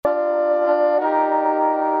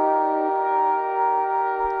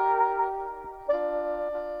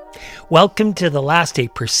Welcome to the Last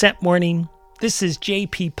 8% Morning. This is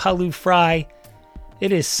JP Palu Fry.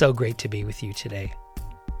 It is so great to be with you today.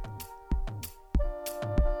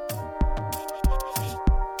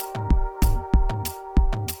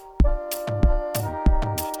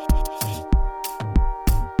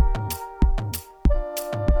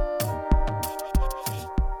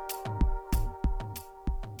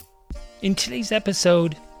 In today's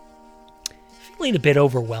episode, feeling a bit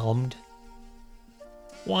overwhelmed,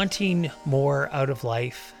 wanting more out of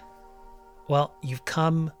life. Well, you've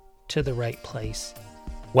come to the right place.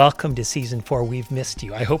 Welcome to Season 4. We've missed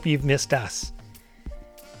you. I hope you've missed us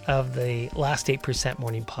of the Last 8%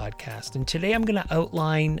 Morning podcast. And today I'm going to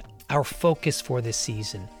outline our focus for this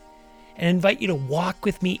season and invite you to walk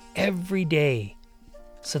with me every day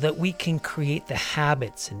so that we can create the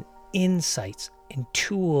habits and insights and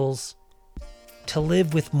tools to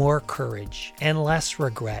live with more courage and less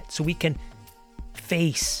regret, so we can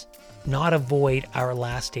face, not avoid, our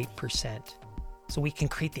last 8%, so we can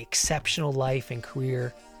create the exceptional life and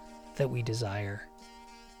career that we desire.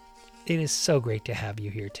 It is so great to have you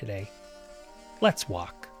here today. Let's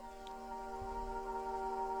walk.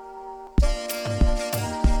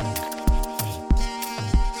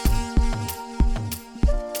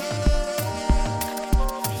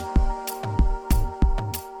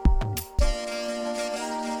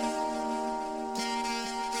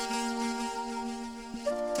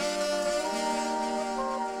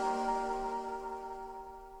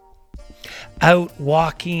 Out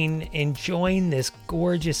walking, enjoying this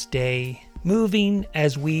gorgeous day, moving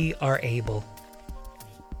as we are able.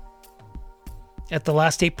 At the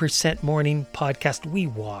Last 8% Morning podcast, we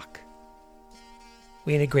walk.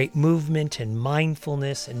 We integrate movement and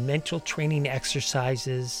mindfulness and mental training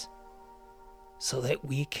exercises so that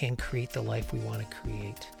we can create the life we want to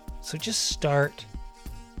create. So just start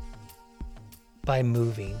by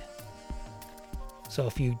moving. So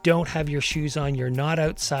if you don't have your shoes on, you're not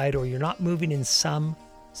outside, or you're not moving in some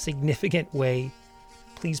significant way,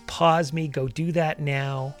 please pause me, go do that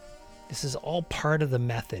now. This is all part of the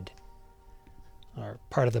method, or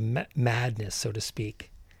part of the madness, so to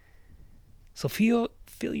speak. So feel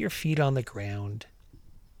your feet on the ground.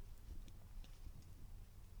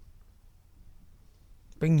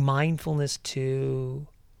 Bring mindfulness to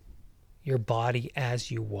your body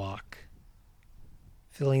as you walk,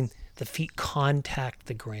 feeling the feet contact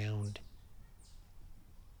the ground.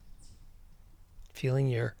 Feeling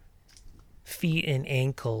your feet and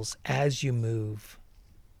ankles as you move.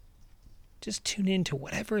 Just tune into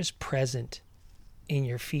whatever is present in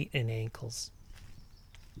your feet and ankles.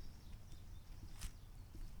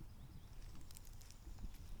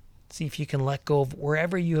 See if you can let go of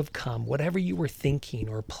wherever you have come, whatever you were thinking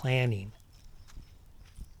or planning.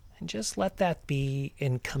 And just let that be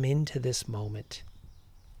and come into this moment.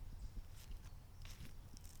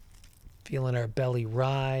 Feeling our belly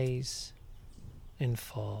rise and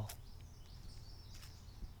fall.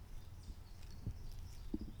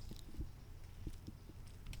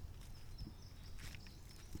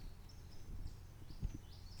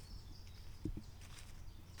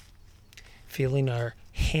 Feeling our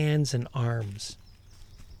hands and arms.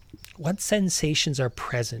 What sensations are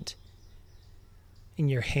present in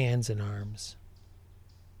your hands and arms?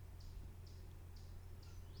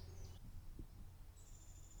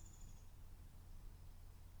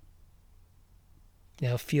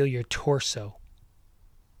 Now feel your torso.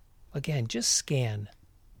 Again, just scan.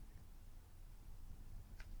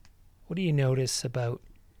 What do you notice about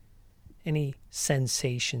any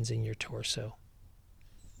sensations in your torso?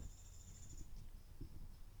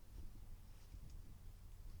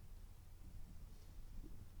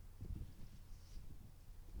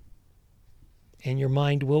 And your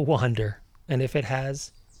mind will wander. And if it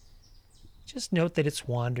has, just note that it's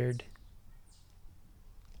wandered.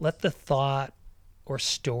 Let the thought or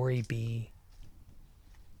story be,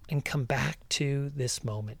 and come back to this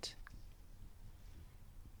moment.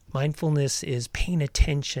 Mindfulness is paying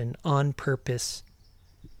attention on purpose,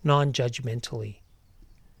 non-judgmentally.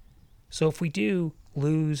 So if we do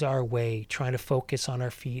lose our way trying to focus on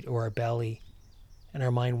our feet or our belly and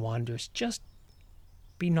our mind wanders, just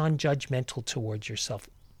be non-judgmental towards yourself.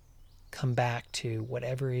 Come back to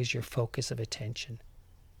whatever is your focus of attention.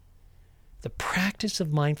 The practice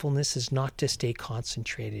of mindfulness is not to stay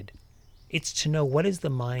concentrated. It's to know what is the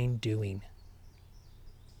mind doing,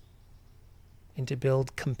 and to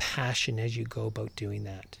build compassion as you go about doing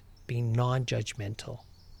that, being non-judgmental.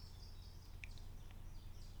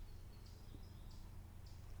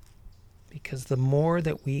 Because the more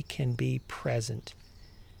that we can be present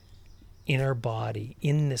in our body,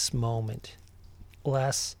 in this moment,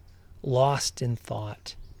 less lost in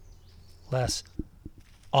thought, less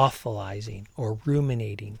awfulizing or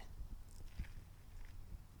ruminating.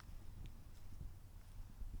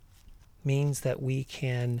 Means that we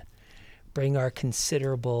can bring our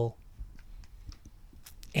considerable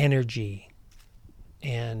energy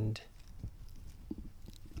and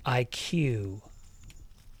IQ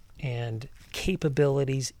and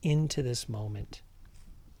capabilities into this moment.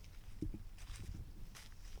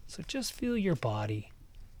 So just feel your body.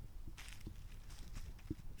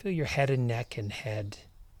 Feel your head and neck and head,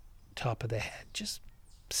 top of the head. Just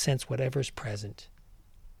sense whatever's present.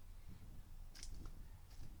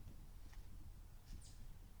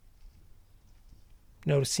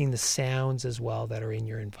 Noticing the sounds as well that are in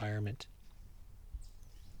your environment.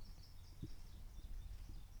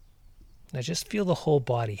 Now just feel the whole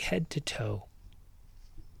body, head to toe.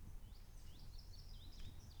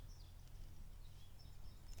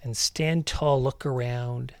 And stand tall, look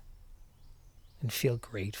around, and feel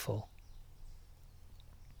grateful.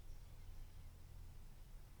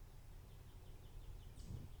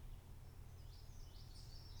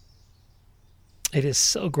 It is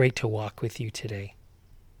so great to walk with you today.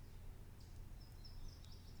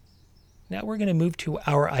 Now we're going to move to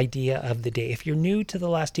our idea of the day. If you're new to the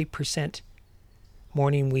Last 8%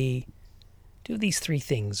 morning, we do these three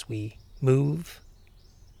things. We move,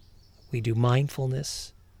 we do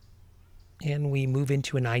mindfulness, and we move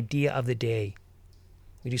into an idea of the day.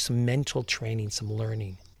 We do some mental training, some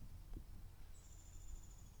learning.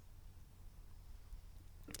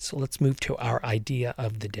 So let's move to our idea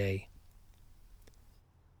of the day.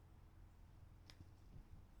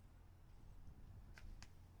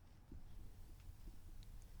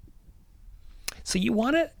 So you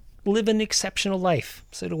want to live an exceptional life.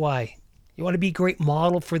 So do I. You want to be a great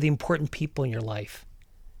model for the important people in your life.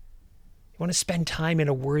 You want to spend time in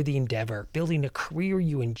a worthy endeavor, building a career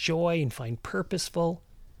you enjoy and find purposeful.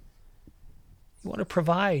 You want to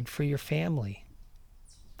provide for your family.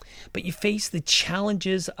 But you face the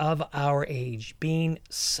challenges of our age, being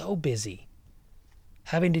so busy,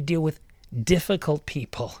 having to deal with difficult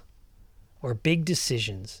people or big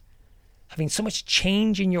decisions, having so much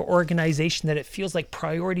change in your organization that it feels like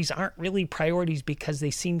priorities aren't really priorities because they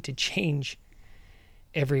seem to change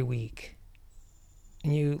every week.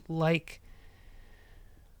 And you, like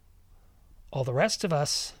all the rest of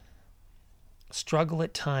us, struggle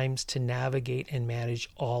at times to navigate and manage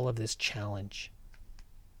all of this challenge.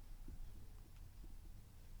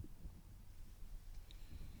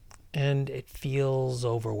 And it feels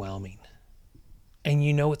overwhelming. And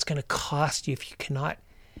you know it's going to cost you if you cannot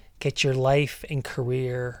get your life and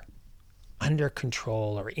career under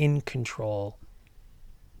control or in control.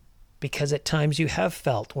 Because at times you have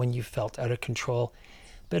felt, when you felt out of control,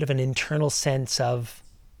 a bit of an internal sense of,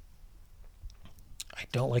 I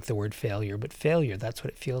don't like the word failure, but failure, that's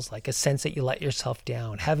what it feels like. A sense that you let yourself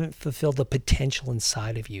down, haven't fulfilled the potential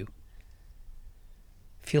inside of you.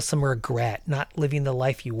 Feel some regret, not living the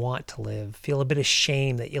life you want to live. Feel a bit of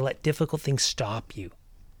shame that you let difficult things stop you.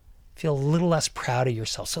 Feel a little less proud of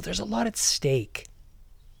yourself. So there's a lot at stake.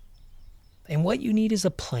 And what you need is a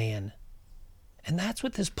plan. And that's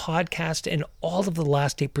what this podcast and all of the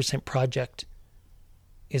Last 8% Project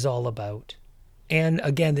is all about. And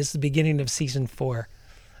again, this is the beginning of season 4.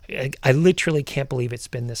 I literally can't believe it's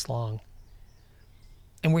been this long.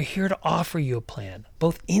 And we're here to offer you a plan,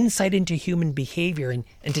 both insight into human behavior and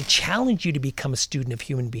to challenge you to become a student of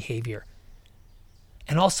human behavior.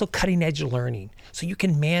 And also cutting edge learning so you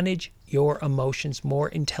can manage your emotions more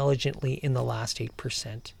intelligently in the last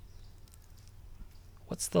 8%.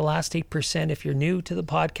 What's the last 8%? If you're new to the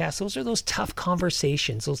podcast, those are those tough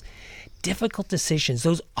conversations, those difficult decisions,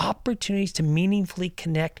 those opportunities to meaningfully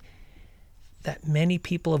connect that many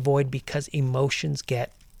people avoid because emotions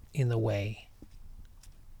get in the way.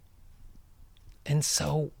 And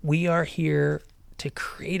so we are here to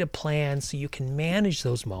create a plan so you can manage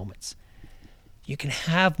those moments. You can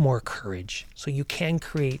have more courage so you can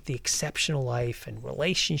create the exceptional life and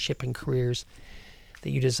relationship and careers that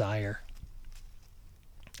you desire.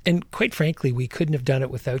 And quite frankly, we couldn't have done it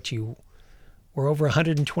without you. We're over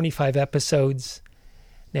 125 episodes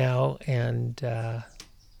now, and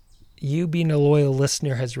you being a loyal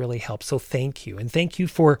listener has really helped. So thank you. And thank you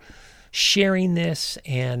for sharing this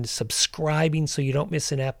and subscribing so you don't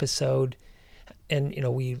miss an episode. And,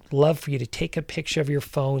 we'd love for you to take a picture of your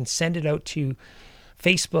phone, send it out to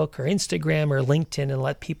Facebook or Instagram or LinkedIn and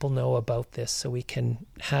let people know about this so we can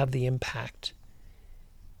have the impact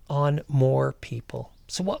on more people.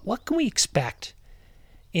 So what can we expect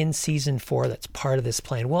in season 4 that's part of this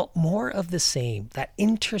plan? Well, more of the same, that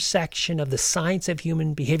intersection of the science of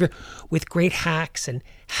human behavior with great hacks and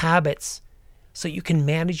habits so you can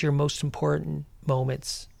manage your most important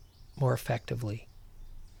moments more effectively.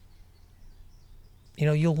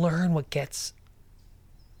 You'll learn what gets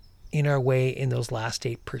in our way in those last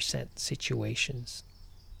 8% situations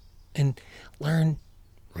and learn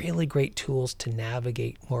really great tools to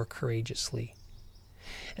navigate more courageously.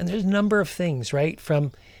 And there's a number of things, right?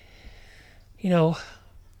 From,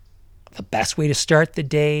 the best way to start the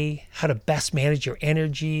day, how to best manage your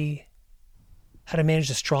energy, how to manage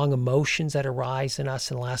the strong emotions that arise in us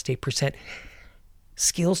in the last 8%,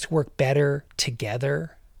 skills to work better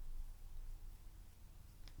together,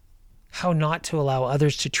 how not to allow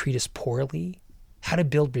others to treat us poorly, how to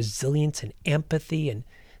build resilience and empathy and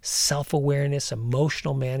self-awareness,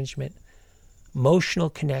 emotional management, emotional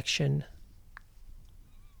connection.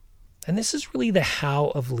 And this is really the how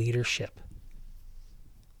of leadership.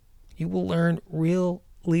 You will learn real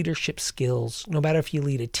leadership skills, no matter if you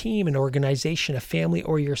lead a team, an organization, a family,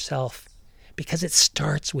 or yourself, because it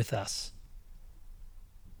starts with us.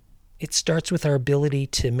 It starts with our ability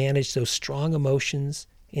to manage those strong emotions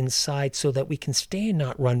inside so that we can stay and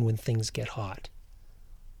not run when things get hot.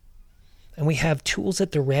 And we have tools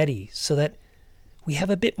at the ready so that we have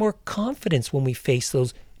a bit more confidence when we face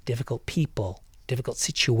those difficult people, difficult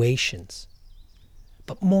situations.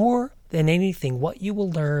 But more than anything, what you will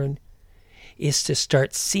learn is to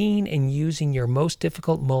start seeing and using your most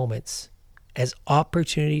difficult moments as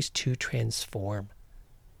opportunities to transform.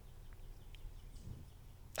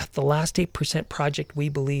 At the Last 8% Project, we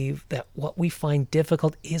believe that what we find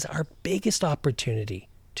difficult is our biggest opportunity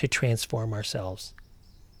to transform ourselves.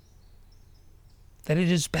 That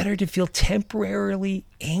it is better to feel temporarily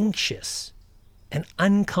anxious and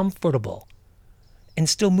uncomfortable and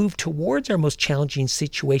still move towards our most challenging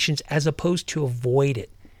situations as opposed to avoid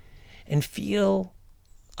it and feel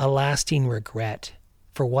a lasting regret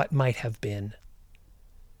for what might have been.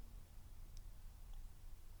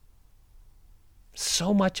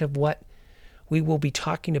 So much of what we will be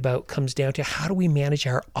talking about comes down to how do we manage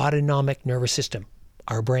our autonomic nervous system,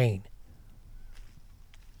 our brain.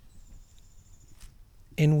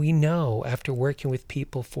 And we know, after working with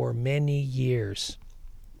people for many years,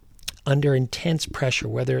 under intense pressure,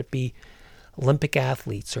 whether it be Olympic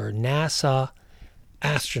athletes or NASA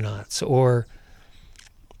astronauts or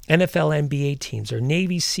NFL NBA teams or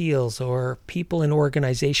Navy SEALs or people in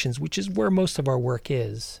organizations, which is where most of our work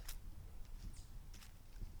is,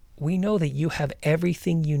 we know that you have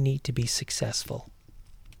everything you need to be successful.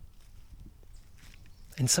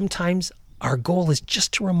 And sometimes our goal is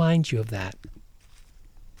just to remind you of that.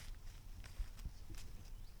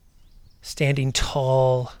 Standing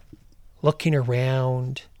tall, looking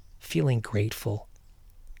around, feeling grateful.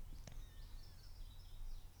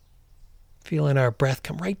 Feeling our breath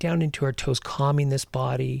come right down into our toes, calming this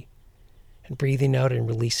body, and breathing out and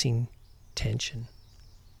releasing tension.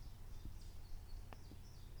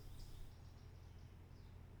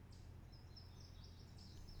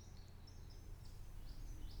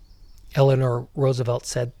 Eleanor Roosevelt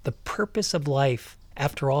said, "The purpose of life,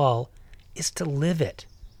 after all, is to live it,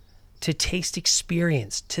 to taste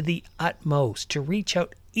experience to the utmost, to reach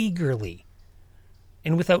out eagerly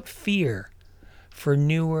and without fear for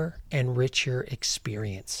newer and richer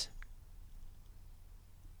experience."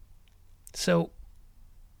 So,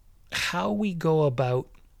 how we go about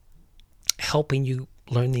helping you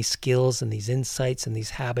learn these skills and these insights and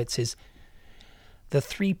these habits is the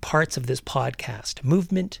 3 parts of this podcast: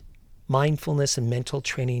 movement, mindfulness, and mental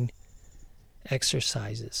training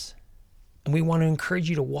exercises. And we want to encourage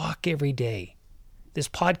you to walk every day. This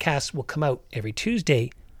podcast will come out every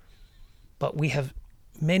Tuesday, but we have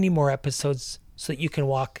many more episodes so that you can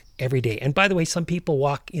walk every day. And by the way, some people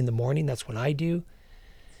walk in the morning. That's when I do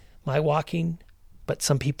my walking. But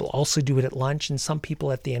some people also do it at lunch and some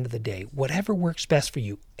people at the end of the day. Whatever works best for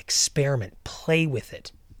you, experiment, play with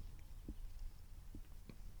it.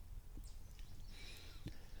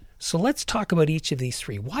 So let's talk about each of these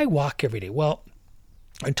 3. Why walk every day? Well,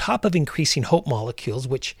 on top of increasing hope molecules,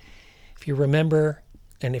 which if you remember,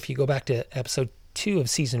 and if you go back to episode 2 of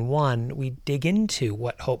season 1, we dig into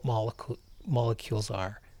what hope molecules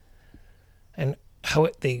are and how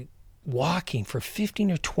they walking for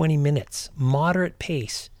 15 or 20 minutes, moderate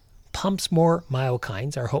pace, pumps more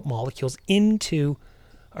myokines, our hope molecules, into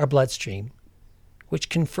our bloodstream, which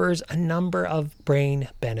confers a number of brain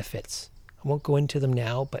benefits. I won't go into them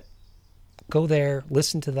now, but go there,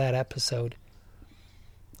 listen to that episode.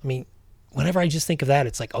 I mean, whenever I just think of that,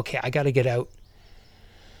 it's like, okay, I got to get out,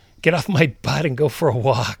 get off my butt and go for a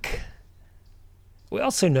walk. We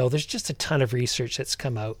also know there's just a ton of research that's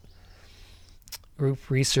come out. Group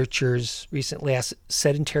researchers recently asked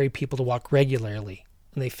sedentary people to walk regularly,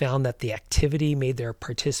 And they found that the activity made their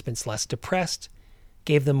participants less depressed,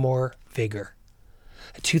 gave them more vigor.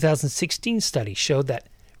 A 2016 study showed that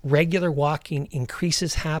regular walking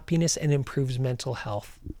increases happiness and improves mental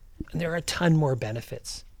health. And there are a ton more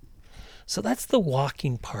benefits. So that's the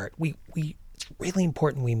walking part. It's really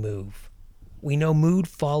important we move. We know mood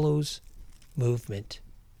follows movement.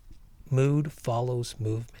 Mood follows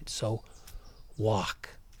movement. So walk.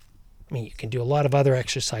 I mean, you can do a lot of other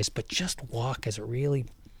exercise, but just walk is a really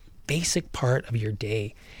basic part of your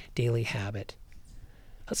daily habit.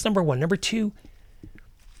 That's number one. Number two,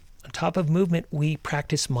 on top of movement, we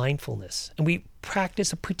practice mindfulness. And we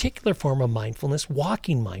practice a particular form of mindfulness,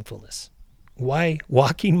 walking mindfulness. Why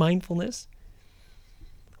walking mindfulness?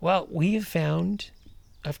 Well, we have found,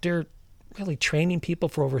 after really training people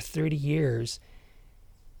for over 30 years,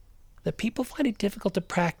 that people find it difficult to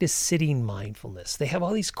practice sitting mindfulness. They have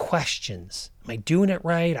all these questions. Am I doing it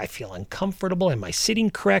right? I feel uncomfortable. Am I sitting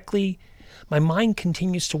correctly? My mind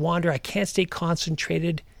continues to wander. I can't stay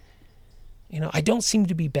concentrated. I don't seem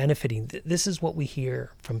to be benefiting. This is what we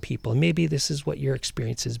hear from people. And maybe this is what your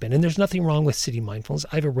experience has been. And there's nothing wrong with sitting mindfulness.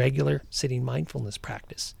 I have a regular sitting mindfulness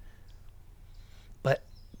practice. But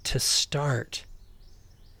to start,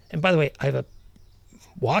 and by the way, I have a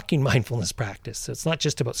walking mindfulness practice. So it's not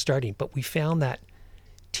just about starting, but we found that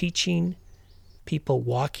teaching people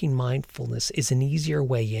walking mindfulness is an easier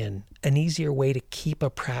way in, an easier way to keep a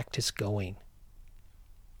practice going.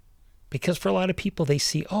 Because for a lot of people, they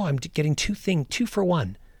see, I'm getting two for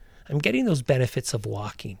one. I'm getting those benefits of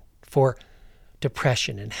walking for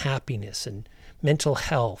depression and happiness and mental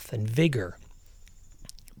health and vigor.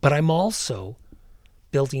 But I'm also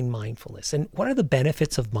building mindfulness. And what are the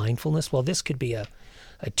benefits of mindfulness? Well, this could be a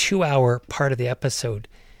 2-hour part of the episode,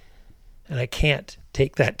 and I can't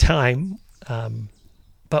take that time.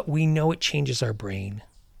 But we know it changes our brain.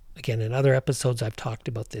 Again, in other episodes, I've talked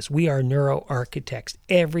about this. We are neuroarchitects.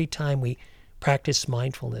 Every time we practice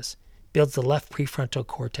mindfulness, it builds the left prefrontal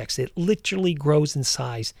cortex. It literally grows in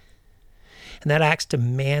size. And that acts to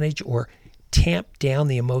manage or tamp down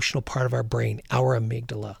the emotional part of our brain, our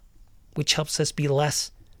amygdala, which helps us be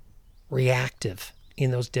less reactive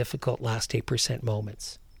in those difficult last 8%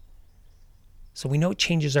 moments. So we know it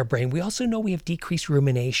changes our brain. We also know we have decreased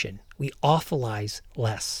rumination. We awfulize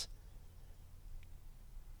less.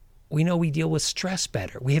 We know we deal with stress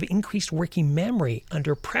better. We have increased working memory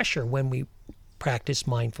under pressure when we practice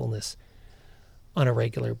mindfulness on a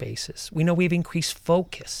regular basis. We know we have increased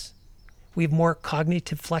focus. We have more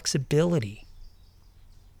cognitive flexibility.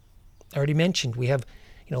 I already mentioned we have,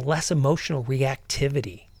 less emotional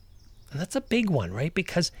reactivity. And that's a big one, right?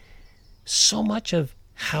 Because so much of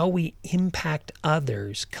how we impact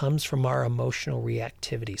others comes from our emotional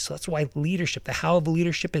reactivity. So that's why leadership, the how of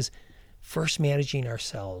leadership is first managing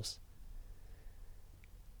ourselves.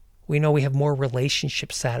 We know we have more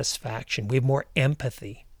relationship satisfaction. We have more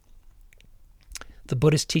empathy. The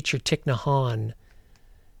Buddhist teacher Thich Nhat Hanh,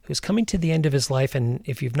 who's coming to the end of his life, and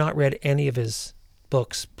if you've not read any of his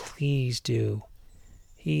books, please do.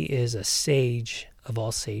 He is a sage of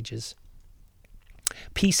all sages.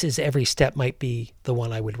 Peace is Every Step might be the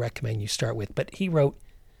one I would recommend you start with. But he wrote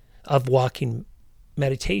of walking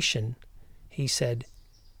meditation, he said,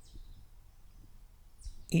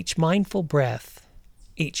 each mindful breath,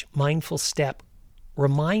 each mindful step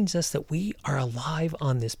reminds us that we are alive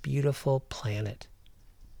on this beautiful planet.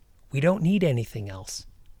 We don't need anything else.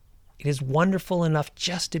 It is wonderful enough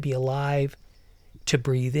just to be alive, to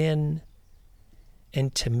breathe in,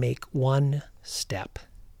 and to make one step.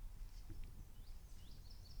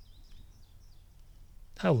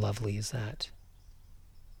 How lovely is that?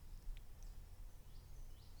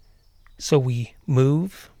 So we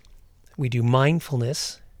move, we do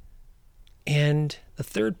mindfulness, and the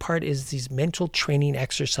third part is these mental training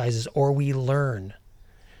exercises, or we learn,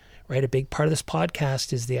 right? A big part of this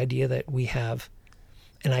podcast is the idea that we have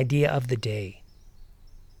an idea of the day,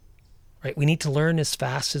 right? We need to learn as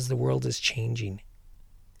fast as the world is changing.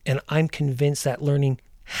 And I'm convinced that learning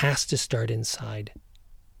has to start inside.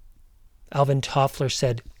 Alvin Toffler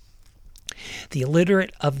said, the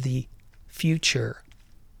illiterate of the future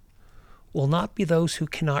will not be those who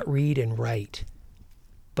cannot read and write,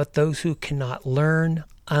 but those who cannot learn,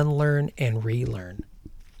 unlearn, and relearn.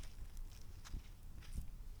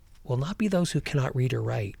 Will not be those who cannot read or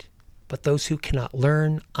write, but those who cannot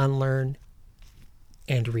learn, unlearn,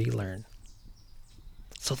 and relearn.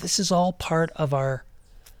 So this is all part of our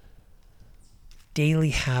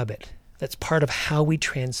daily habit. That's part of how we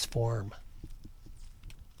transform.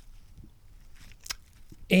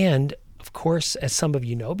 And, of course, as some of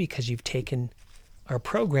you know, because you've taken our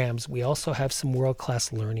programs, we also have some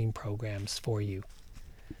world-class learning programs for you.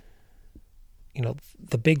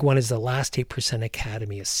 the big one is the Last 8%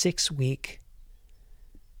 Academy, a 6-week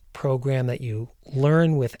program that you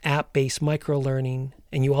learn with app-based micro-learning,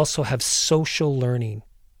 and you also have social learning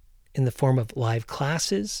in the form of live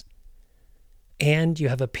classes, and you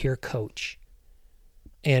have a peer coach.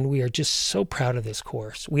 And we are just so proud of this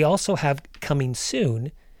course. We also have coming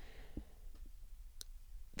soon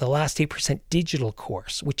the Last 8% digital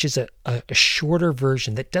course, which is a shorter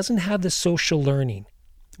version that doesn't have the social learning.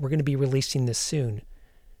 We're going to be releasing this soon.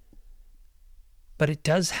 But it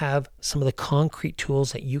does have some of the concrete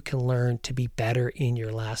tools that you can learn to be better in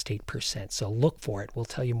your Last 8%. So look for it. We'll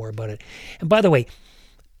tell you more about it. And by the way,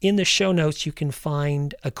 in the show notes, you can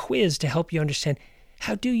find a quiz to help you understand,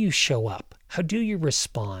 how do you show up? How do you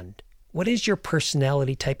respond? What is your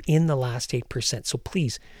personality type in the Last 8%? So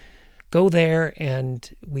please go there and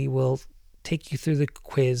we will take you through the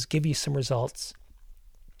quiz, give you some results.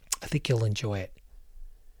 I think you'll enjoy it.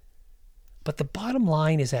 But the bottom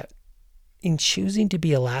line is that in choosing to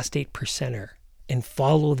be a Last 8%er and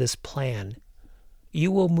follow this plan,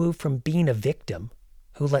 you will move from being a victim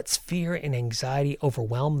who lets fear and anxiety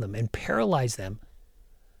overwhelm them and paralyze them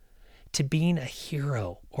to being a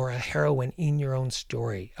hero or a heroine in your own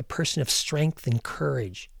story, a person of strength and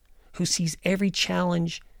courage who sees every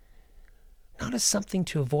challenge not as something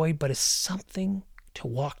to avoid, but as something to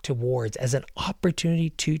walk towards, as an opportunity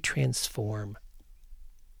to transform.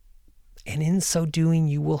 And in so doing,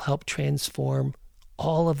 you will help transform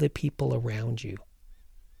all of the people around you.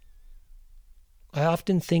 I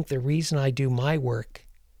often think the reason I do my work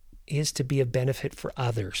is to be of benefit for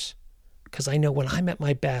others, because I know when I'm at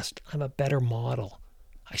my best, I'm a better model.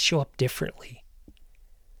 I show up differently.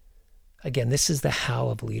 Again, this is the how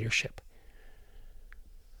of leadership.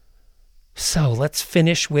 So let's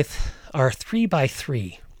finish with our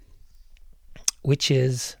 3x3, which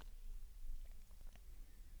is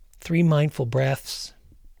 3 mindful breaths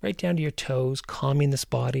right down to your toes, calming this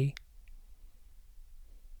body.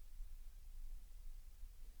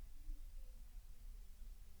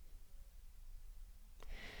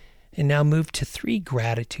 And now move to 3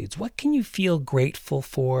 gratitudes. What can you feel grateful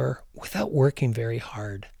for without working very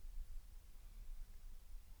hard?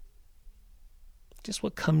 Just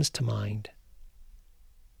what comes to mind.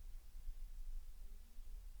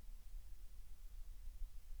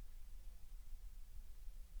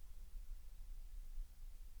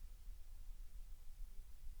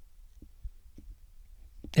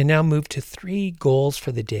 And now move to 3 goals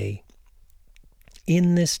for the day.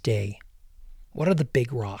 In this day, what are the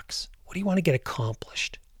big rocks? What do you want to get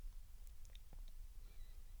accomplished?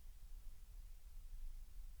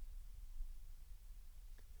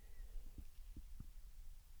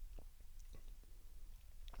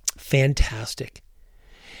 Fantastic.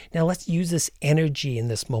 Now let's use this energy and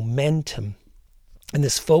this momentum and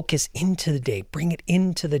this focus into the day. Bring it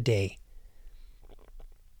into the day.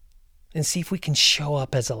 And see if we can show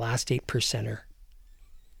up as a Last 8%er.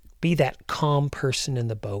 Be that calm person in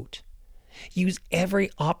the boat. Use every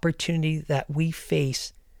opportunity that we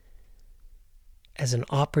face as an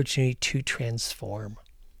opportunity to transform.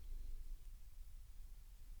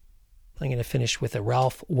 I'm going to finish with a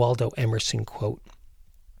Ralph Waldo Emerson quote.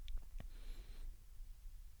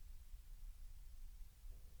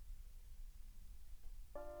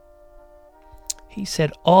 He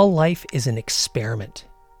said, "All life is an experiment.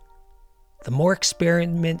 The more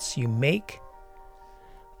experiments you make,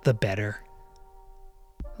 the better."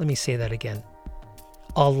 Let me say that again.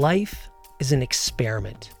 All life is an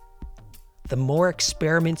experiment. The more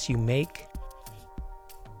experiments you make,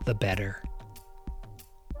 the better.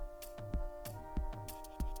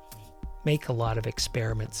 Make a lot of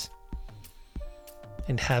experiments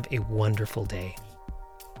and have a wonderful day.